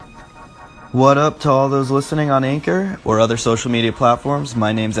What up to all those listening on Anchor or other social media platforms?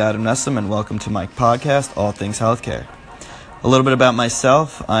 My name's Adam Nessum and welcome to my podcast, All Things Healthcare. A little bit about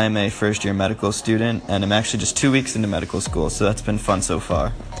myself. I'm a first-year medical student and I'm actually just 2 weeks into medical school, so that's been fun so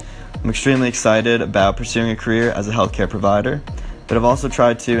far. I'm extremely excited about pursuing a career as a healthcare provider, but I've also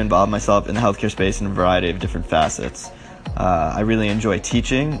tried to involve myself in the healthcare space in a variety of different facets. I really enjoy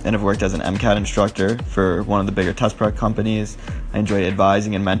teaching and have worked as an MCAT instructor for one of the bigger test prep companies. I enjoy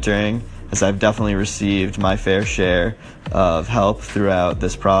advising and mentoring, as I've definitely received my fair share of help throughout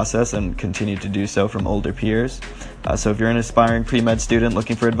this process and continue to do so from older peers. So if you're an aspiring pre-med student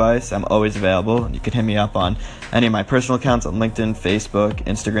looking for advice, I'm always available. You can hit me up on any of my personal accounts on LinkedIn, Facebook,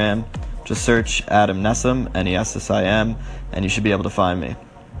 Instagram. Just search Adam Nessum, Nessim, and you should be able to find me.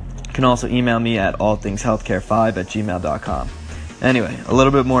 You can also email me at allthingshealthcare5@gmail.com. Anyway, a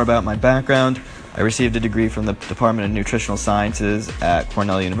little bit more about my background. I received a degree from the Department of Nutritional Sciences at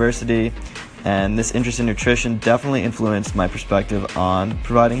Cornell University, and this interest in nutrition definitely influenced my perspective on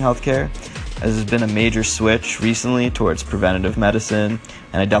providing healthcare, as there's been a major switch recently towards preventative medicine,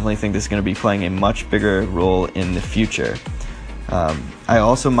 and I definitely think this is going to be playing a much bigger role in the future. I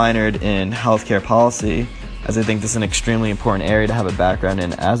also minored in healthcare policy, as I think this is an extremely important area to have a background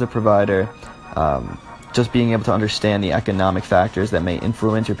in as a provider. Just being able to understand the economic factors that may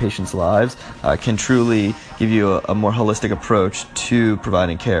influence your patients' lives can truly give you a more holistic approach to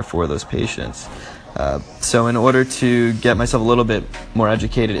providing care for those patients. So in order to get myself a little bit more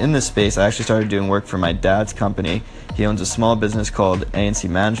educated in this space, I actually started doing work for my dad's company. He owns a small business called A&C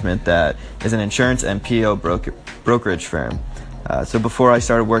Management that is an insurance and PO brokerage firm. So before I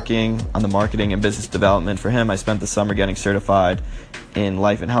started working on the marketing and business development for him, I spent the summer getting certified in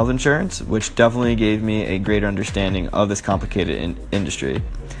life and health insurance, which definitely gave me a greater understanding of this complicated industry.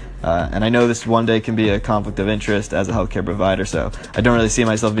 And I know this one day can be a conflict of interest as a healthcare provider, so I don't really see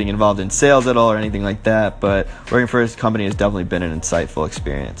myself being involved in sales at all or anything like that, but working for this company has definitely been an insightful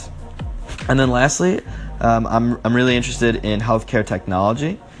experience. And then lastly, I'm really interested in healthcare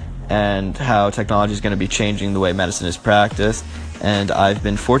technology and how technology is going to be changing the way medicine is practiced. And I've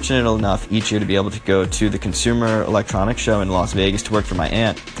been fortunate enough each year to be able to go to the Consumer Electronics Show in Las Vegas to work for my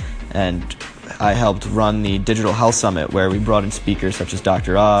aunt. And I helped run the Digital Health Summit, where we brought in speakers such as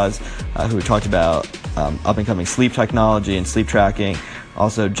Dr. Oz, who talked about up-and-coming sleep technology and sleep tracking.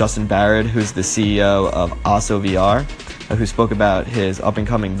 Also, Justin Barrett, who's the CEO of Osso VR, who spoke about his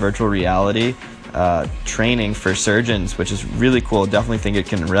up-and-coming virtual reality training for surgeons, which is really cool. Definitely think it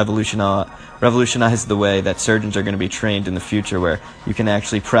can revolutionize the way that surgeons are going to be trained in the future, where you can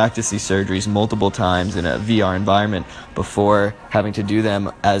actually practice these surgeries multiple times in a VR environment before having to do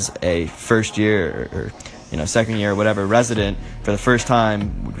them as a first year or second year or whatever resident for the first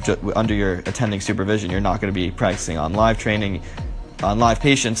time under your attending supervision. You're not going to be practicing on live patients,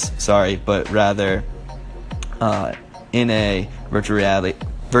 but rather in a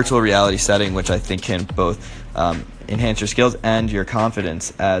virtual reality setting, which I think can both enhance your skills and your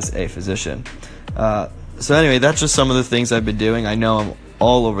confidence as a physician. So anyway, that's just some of the things I've been doing. I know I'm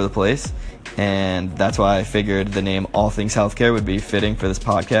all over the place, and that's why I figured the name All Things Healthcare would be fitting for this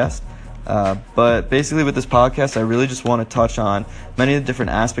podcast. But basically with this podcast, I really just want to touch on many of the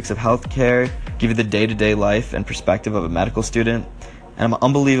different aspects of healthcare, give you the day-to-day life and perspective of a medical student. And I'm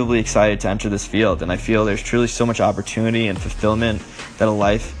unbelievably excited to enter this field, and I feel there's truly so much opportunity and fulfillment that a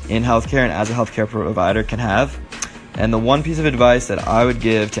life in healthcare and as a healthcare provider can have. And the one piece of advice that I would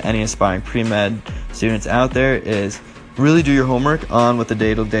give to any aspiring pre-med students out there is really do your homework on what the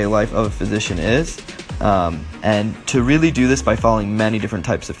day-to-day life of a physician is, and to really do this by following many different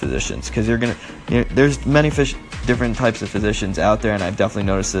types of physicians, because there's many different types of physicians out there, and I've definitely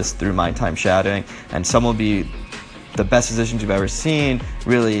noticed this through my time shadowing, and some will be the best physicians you've ever seen,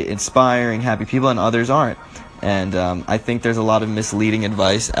 really inspiring, happy people, and others aren't. And I think there's a lot of misleading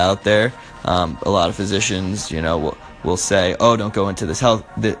advice out there. A lot of physicians, will say, "Oh, don't go into this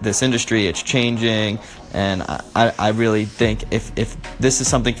industry. It's changing." And I really think if this is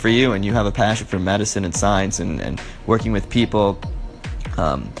something for you and you have a passion for medicine and science and working with people,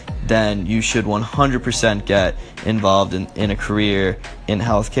 then you should 100% get involved in a career in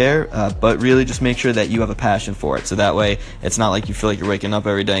healthcare, but really just make sure that you have a passion for it. So that way, it's not like you feel like you're waking up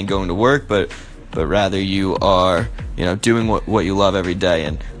every day and going to work, but rather you are, doing what you love every day.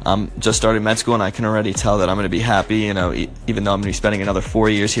 And I'm just starting med school, and I can already tell that I'm going to be happy, even though I'm going to be spending another 4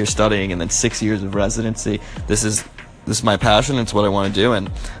 years here studying and then 6 years of residency. This is my passion. It's what I want to do, and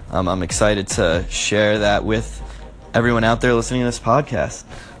I'm excited to share that with everyone out there listening to this podcast.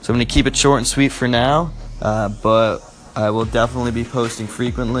 So I'm going to keep it short and sweet for now, but I will definitely be posting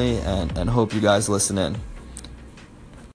frequently and hope you guys listen in.